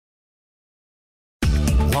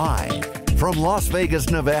Live from Las Vegas,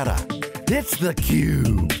 Nevada, it's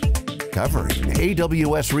theCUBE. Covering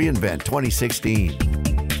AWS reInvent 2016.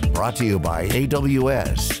 Brought to you by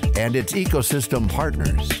AWS and its ecosystem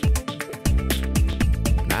partners.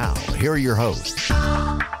 Now, here are your hosts,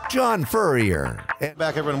 John Furrier.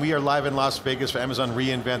 Back everyone, we are live in Las Vegas for Amazon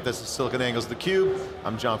reInvent. This is SiliconANGLE's theCUBE.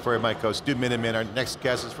 I'm John Furrier, my co-host Stu Miniman. Our next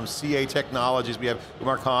guest is from CA Technologies. We have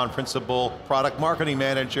Umair Khan, Principal Product Marketing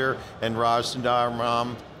Manager, and Raj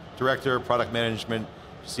Sundaram, Director of Product Management,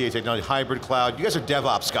 CA Technology, Hybrid Cloud. You guys are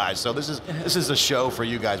DevOps guys, so this is a show for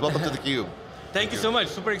you guys. Welcome to theCUBE. Thank you so much,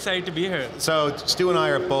 super excited to be here. So Stu and I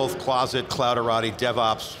are both closet clouderati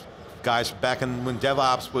DevOps guys. Back when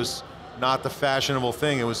DevOps was not the fashionable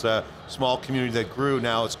thing, it was a small community that grew,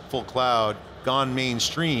 now it's full cloud, gone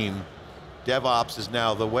mainstream. DevOps is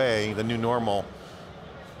now the way, the new normal.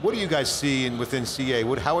 What do you guys see within CA?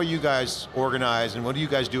 How are you guys organized and what are you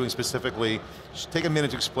guys doing specifically? Just take a minute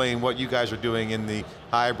to explain what you guys are doing in the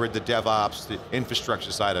hybrid, the DevOps, the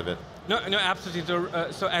infrastructure side of it. No, absolutely.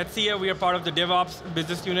 So at CA, we are part of the DevOps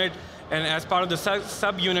business unit, and as part of the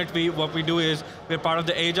sub-unit, what we do is, we're part of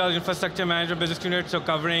the Agile Infrastructure Management business unit, so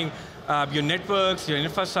covering your networks, your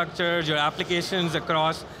infrastructures, your applications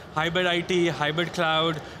across hybrid IT, hybrid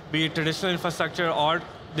cloud, be it traditional infrastructure or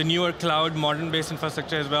the newer cloud, modern-based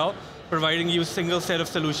infrastructure as well, providing you a single set of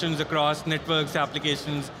solutions across networks,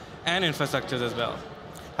 applications, and infrastructures as well.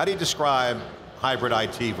 How do you describe hybrid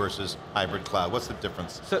IT versus hybrid cloud? What's the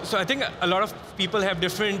difference? So I think a lot of people have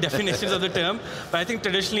different definitions of the term, but I think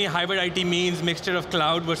traditionally hybrid IT means mixture of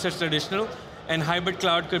cloud versus traditional, and hybrid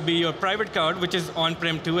cloud could be your private cloud, which is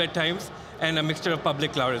on-prem too at times, and a mixture of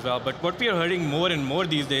public cloud as well. But what we are hearing more and more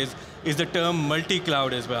these days is the term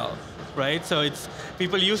multi-cloud as well, right? So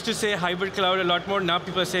people used to say hybrid cloud a lot more, now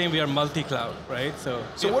people are saying we are multi-cloud, right? So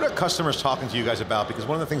yeah. What are customers talking to you guys about? Because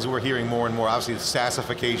one of the things that we're hearing more and more, obviously the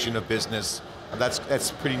SaaSification of business,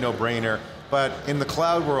 that's pretty no-brainer. But in the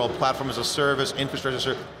cloud world, platform as a service, infrastructure as a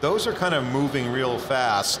service, those are kind of moving real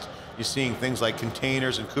fast. You're seeing things like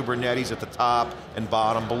containers and Kubernetes at the top and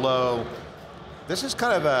bottom below. This is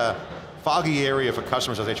kind of a foggy area for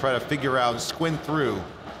customers as they try to figure out and squint through.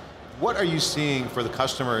 What are you seeing for the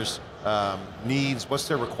customers' needs? What's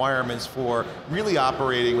their requirements for really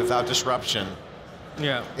operating without disruption?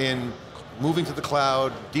 Yeah. In moving to the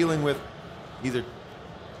cloud, dealing with either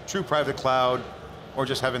true private cloud, or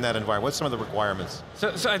just having that environment? What's some of the requirements?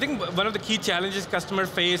 So I think one of the key challenges customers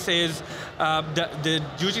face is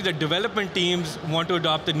usually the development teams want to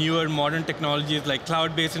adopt the newer modern technologies like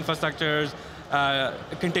cloud-based infrastructures,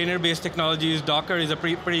 container-based technologies. Docker is a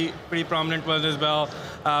pretty prominent one as well.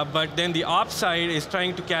 But then the ops side is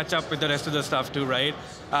trying to catch up with the rest of the stuff too, right?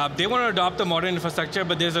 They want to adopt the modern infrastructure,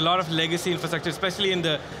 but there's a lot of legacy infrastructure, especially in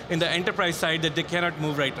the enterprise side, that they cannot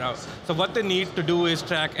move right now. So what they need to do is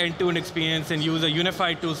track end-to-end experience and use a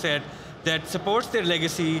unified tool set that supports their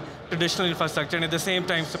legacy traditional infrastructure and at the same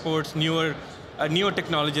time supports newer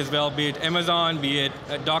technology as well, be it Amazon, be it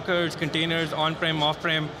Dockers, containers, on-prem,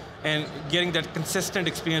 off-prem, and getting that consistent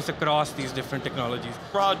experience across these different technologies.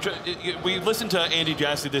 Raj, we listened to Andy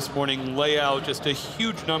Jassy this morning lay out just a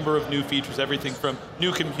huge number of new features, everything from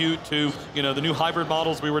new compute to the new hybrid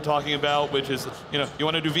models we were talking about, which is, you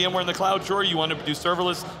want to do VMware in the cloud, sure, you want to do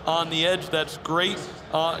serverless on the edge, that's great.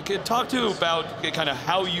 Talk to about kind of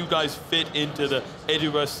how you guys fit into the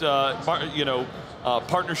AWS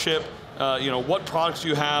partnership, what products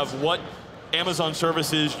you have, what Amazon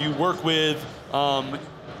services you work with,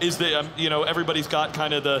 is that everybody's got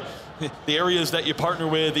kind of the areas that you partner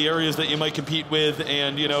with, the areas that you might compete with,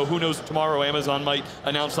 and who knows, tomorrow Amazon might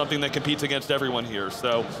announce something that competes against everyone here.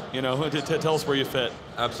 So tell us where you fit.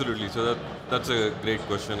 Absolutely. So that's a great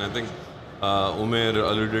question. I think Umair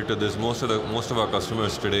alluded to this. Most of our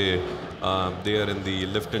customers today, they are in the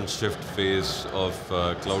lift and shift phase of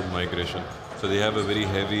cloud migration. So they have a very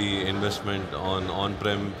heavy investment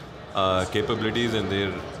on-prem capabilities, and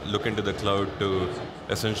they're looking to the cloud to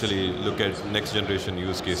essentially look at next generation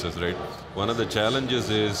use cases, right? One of the challenges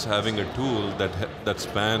is having a tool that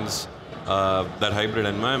spans that hybrid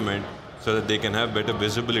environment so that they can have better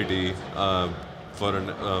visibility from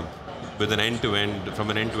an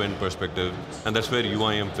end-to-end perspective, and that's where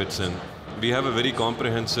UIM fits in. We have a very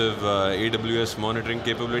comprehensive AWS monitoring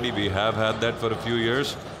capability. We have had that for a few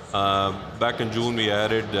years. Back in June, we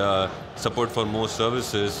added support for more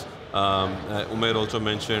services. Umair also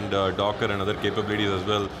mentioned Docker and other capabilities as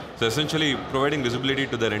well. So essentially, providing visibility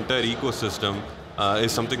to their entire ecosystem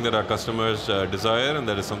is something that our customers desire, and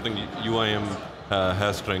that is something UIM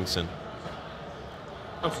has strengths in.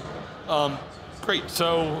 Okay. Great.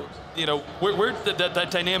 So, that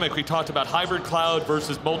dynamic we talked about, hybrid cloud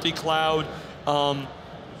versus multi-cloud.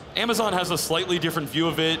 Amazon has a slightly different view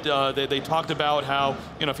of it. They talked about how,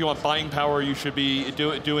 if you want buying power, you should be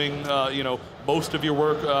doing most of your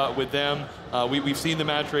work with them. We've seen the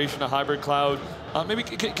maturation of hybrid cloud. Maybe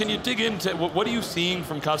can you dig into what are you seeing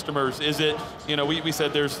from customers? Is it, we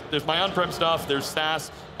said there's my on-prem stuff, there's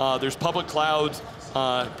SaaS, there's public clouds.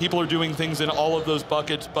 People are doing things in all of those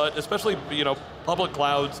buckets, but especially public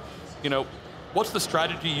clouds. What's the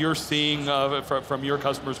strategy you're seeing from your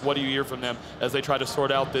customers? What do you hear from them as they try to sort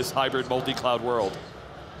out this hybrid multi-cloud world?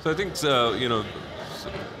 So I think,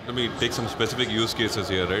 let me take some specific use cases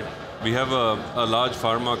here, right? We have a large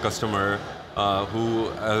pharma customer who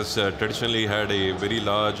has traditionally had a very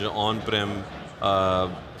large on-prem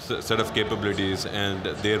set of capabilities, and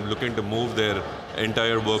they're looking to move their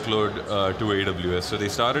entire workload to AWS. So they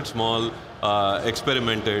started small,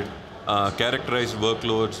 experimented, characterized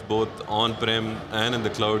workloads both on-prem and in the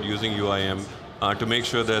cloud using UIM to make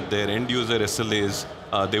sure that their end-user SLAs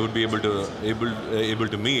they would be able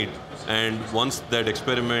to meet. And once that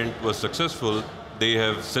experiment was successful, they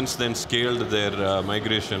have since then scaled their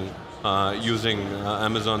migration using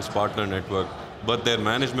Amazon's partner network. But their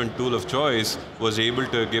management tool of choice was able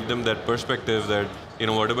to give them that perspective that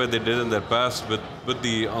whatever they did in their past with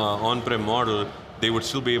the on-prem model, they would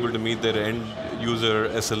still be able to meet their end user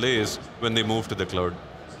SLAs when they move to the cloud.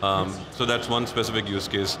 So that's one specific use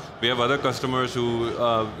case. We have other customers who,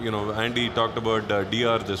 Andy talked about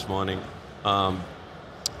DR this morning,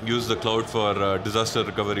 use the cloud for disaster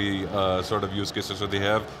recovery sort of use cases. So they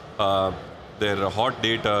have their hot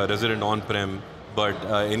data resident on-prem, but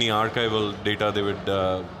any archival data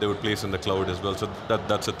they would place in the cloud as well. So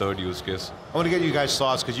that's a third use case. I want to get you guys'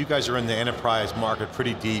 thoughts, because you guys are in the enterprise market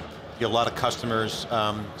pretty deep. You have a lot of customers.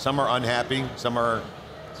 Some are unhappy, some are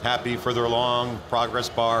happy, further along, progress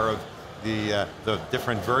bar of the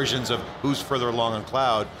different versions of who's further along on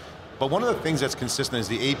cloud. But one of the things that's consistent is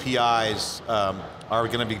the APIs are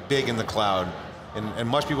going to be big in the cloud. And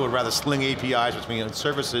most people would rather sling APIs between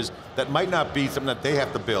services that might not be something that they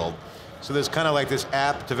have to build. So there's kind of like this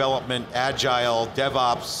app development, agile,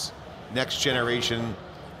 DevOps, next generation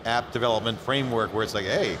app development framework where it's like,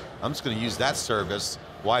 hey, I'm just going to use that service,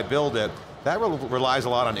 why build it? That relies a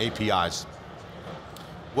lot on APIs.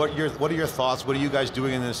 What are your thoughts? What are you guys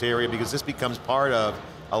doing in this area? Because this becomes part of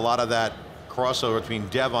a lot of that crossover between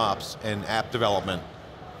DevOps and app development.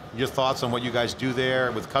 Your thoughts on what you guys do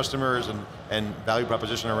there with customers and value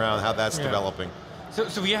proposition around how that's developing?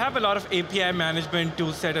 So we have a lot of API management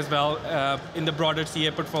tool set as well in the broader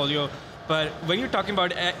CA portfolio, but when you're talking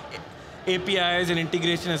about APIs and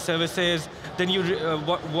integration of services, then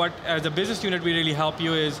what as a business unit we really help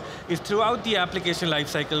you is throughout the application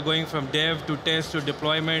lifecycle, going from dev to test to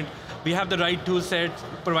deployment, we have the right tool set,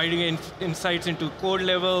 providing insights into code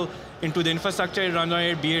level, into the infrastructure run on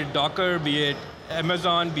it, be it Docker, be it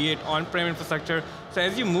Amazon, be it on-prem infrastructure. So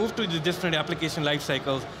as you move to the different application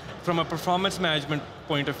lifecycles, from a performance management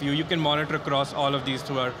point of view, you can monitor across all of these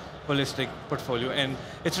through our holistic portfolio. And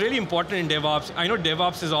it's really important in DevOps. I know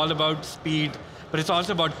DevOps is all about speed, but it's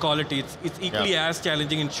also about quality. It's equally as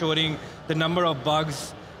challenging ensuring the number of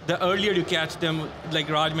bugs. The earlier you catch them, like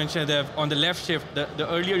Raj mentioned, on the left shift, the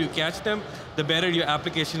earlier you catch them, the better your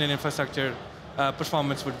application and infrastructure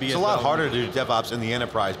performance would be. It's a lot harder to do DevOps in the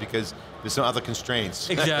enterprise because there's some other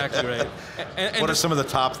constraints. Exactly, right. And what are some of the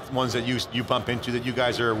top ones that you bump into that you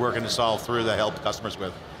guys are working to solve through to help customers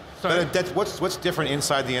with? What's different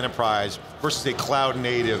inside the enterprise versus a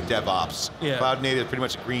cloud-native DevOps? Yeah. Cloud-native, pretty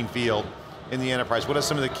much a green field in the enterprise. What are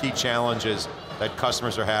some of the key challenges that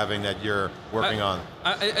customers are having that you're working on?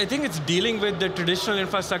 I think it's dealing with the traditional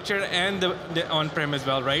infrastructure and the on-prem as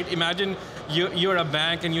well, right? Imagine you're a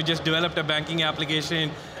bank and you just developed a banking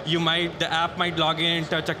application. The app might log in,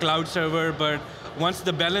 touch a cloud server, but once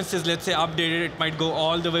the balance is, let's say, updated, it might go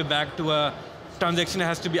all the way back to a transaction that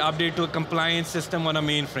has to be updated to a compliance system on a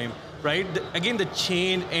mainframe, right? Again, the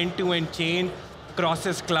chain, end-to-end chain,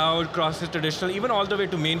 crosses cloud, crosses traditional, even all the way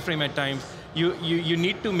to mainframe at times. You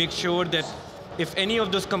need to make sure that if any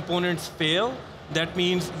of those components fail, that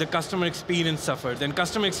means the customer experience suffers, and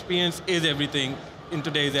customer experience is everything in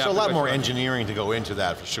today's application. So a lot more engineering to go into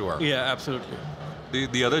that, for sure. Yeah, absolutely.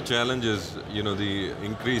 The other challenge is, the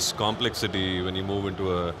increased complexity when you move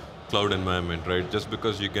into a cloud environment, right? Just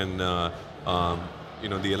because you can, the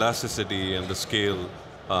elasticity and the scale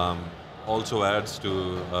also adds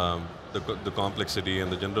to the complexity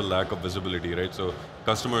and the general lack of visibility, right? So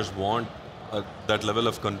customers want that level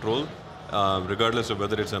of control, regardless of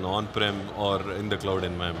whether it's an on-prem or in the cloud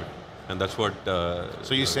environment. And that's what...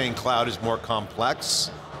 so you're saying cloud is more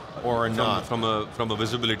complex or not? From a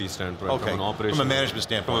visibility standpoint, Okay. from an operation. From a management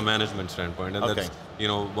standpoint. From a management standpoint. And Okay.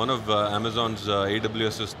 that's, one of Amazon's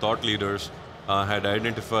AWS's thought leaders had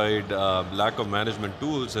identified lack of management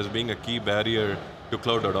tools as being a key barrier to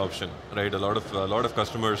cloud adoption, right? A lot of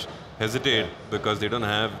customers hesitate because they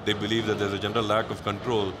believe that there's a general lack of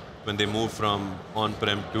control when they move from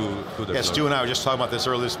on-prem to the cloud. Stu and I were just talking about this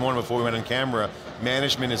earlier this morning before we went on camera.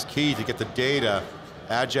 Management is key to get the data.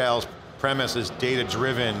 Agile's premise is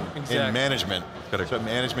data-driven in management. Correct. So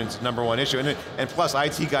management's #1 issue. And plus,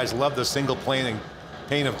 IT guys love the single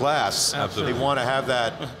pane of glass. Absolutely. They want to have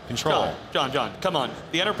that control. John, come on.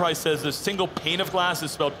 The enterprise says the single pane of glass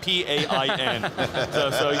is spelled P-A-I-N.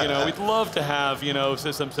 so we'd love to have,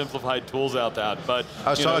 some simplified tools out that, but I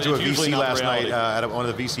was talking to a VC last night reality. at one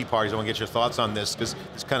of the VC parties. I want to get your thoughts on this, because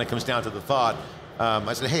this kind of comes down to the thought.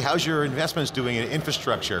 I said, hey, how's your investments doing in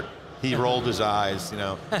infrastructure? He rolled his eyes,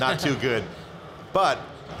 not too good. But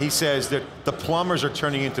he says that the plumbers are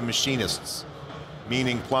turning into machinists,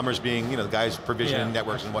 meaning plumbers being, the guys provisioning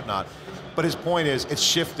networks and whatnot. But his point is, it's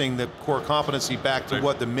shifting the core competency back to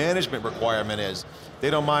what the management requirement is. They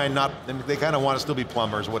don't mind they kind of want to still be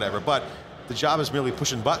plumbers or whatever, but the job is merely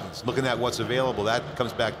pushing buttons, looking at what's available. That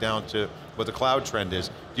comes back down to what the cloud trend is.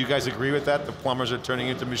 Do you guys agree with that? The plumbers are turning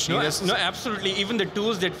into machinists? No, absolutely. Even the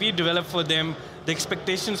tools that we develop for them, the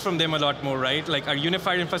expectations from them a lot more, right? Like our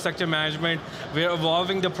unified infrastructure management, we're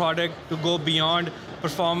evolving the product to go beyond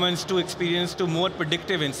performance to experience to more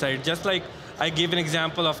predictive insight. Just like I gave an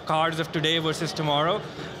example of cars of today versus tomorrow.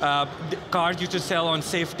 Cars used to sell on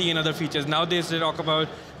safety and other features. Nowadays they talk about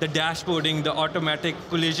the dashboarding, the automatic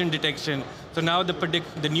collision detection. So now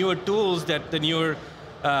the newer tools that the newer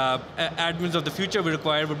admins of the future will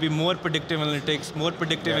require would be more predictive analytics, more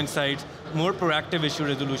predictive insights, more proactive issue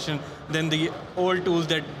resolution than the old tools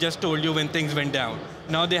that just told you when things went down.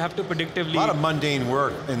 Now they have to predictively... A lot of mundane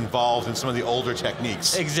work involved in some of the older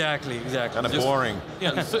techniques. Exactly. Kind of boring.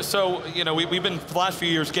 Yeah, so we've been, for the last few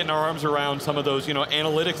years, getting our arms around some of those,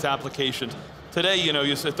 analytics applications. Today,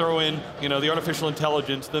 you throw in, the artificial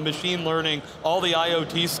intelligence, the machine learning, all the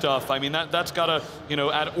IoT stuff. I mean, that's got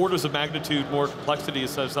to, add orders of magnitude more complexity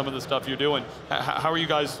to some of the stuff you're doing. How are you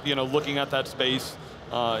guys, looking at that space?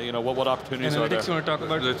 What opportunities are there? Analytics you want to talk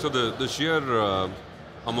about? So the sheer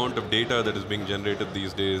amount of data that is being generated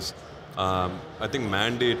these days, I think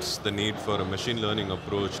mandates the need for a machine learning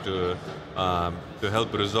approach to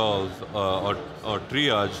help resolve or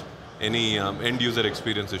triage any end user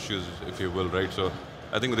experience issues, if you will, right? So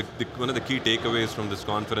I think one of the key takeaways from this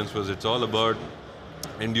conference was it's all about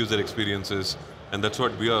end user experiences, and that's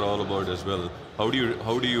what we are all about as well. How do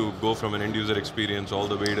you go from an end user experience all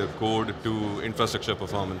the way to code to infrastructure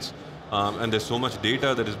performance? And there's so much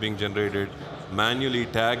data that is being generated. Manually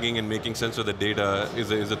tagging and making sense of the data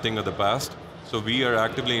is a thing of the past. So we are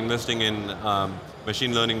actively investing in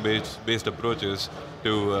machine learning based approaches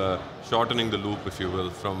to shortening the loop, if you will,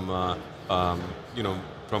 from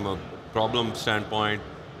from a problem standpoint,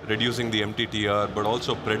 reducing the MTTR, but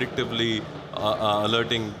also predictively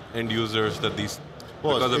alerting end users that these,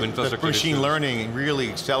 because of infrastructure machine issues. learning really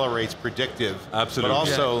accelerates predictive, Absolutely. but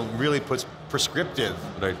also really puts prescriptive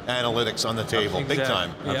analytics on the table, big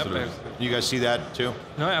time. Absolutely. You guys see that too?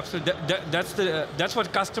 No, absolutely. That's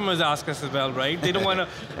what customers ask us as well, right? They don't want to.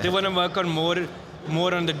 They want to work on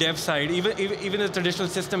more on the dev side. Even the traditional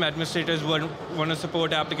system administrators want to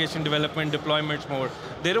support application development, deployments more.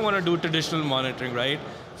 They don't want to do traditional monitoring, right?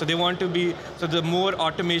 So they want to be. So the more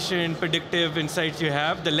automation, predictive insights you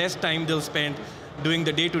have, the less time they'll spend doing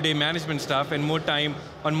the day-to-day management stuff, and more time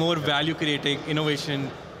on more value-creating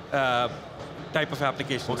innovation. Type of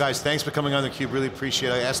applications. Well guys, thanks for coming on theCUBE, really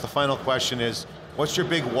appreciate it. I asked the final question is, what's your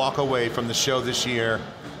big walk away from the show this year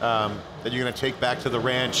that you're going to take back to the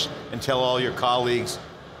ranch and tell all your colleagues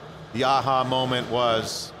the aha moment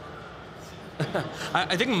was?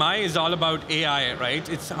 I think mine is all about AI, right?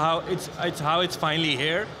 It's how it's finally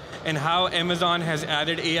here, and how Amazon has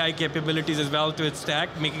added AI capabilities as well to its stack,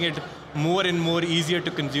 making it more and more easier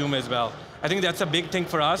to consume as well. I think that's a big thing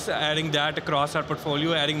for us, adding that across our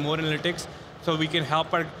portfolio, adding more analytics, so we can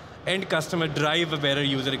help our end customer drive a better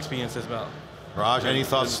user experience as well. Raj, any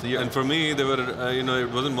thoughts? And for me, there were,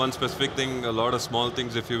 it wasn't one specific thing, a lot of small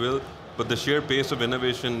things, if you will, but the sheer pace of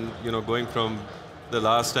innovation, going from the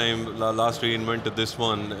last reinvent to this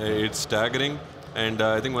one, it's staggering. And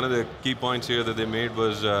I think one of the key points here that they made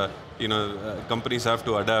was, companies have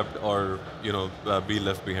to adapt or, be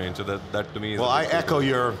left behind. So that to me is... Well, I echo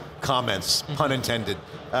your comments, pun intended.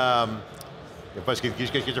 Did you guys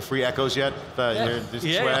get your free echoes yet?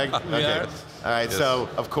 Swag? Okay. All right, so,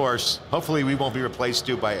 of course, hopefully we won't be replaced,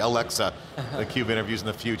 Stu, by Alexa, the CUBE interviews in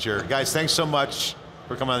the future. Guys, thanks so much.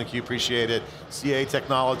 for coming on theCUBE, appreciate it. CA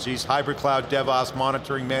technologies, hybrid cloud, DevOps,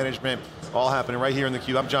 monitoring, management, all happening right here in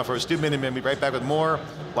theCUBE. I'm John Furrier, Stu Miniman, we'll be right back with more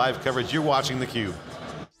live coverage. You're watching theCUBE.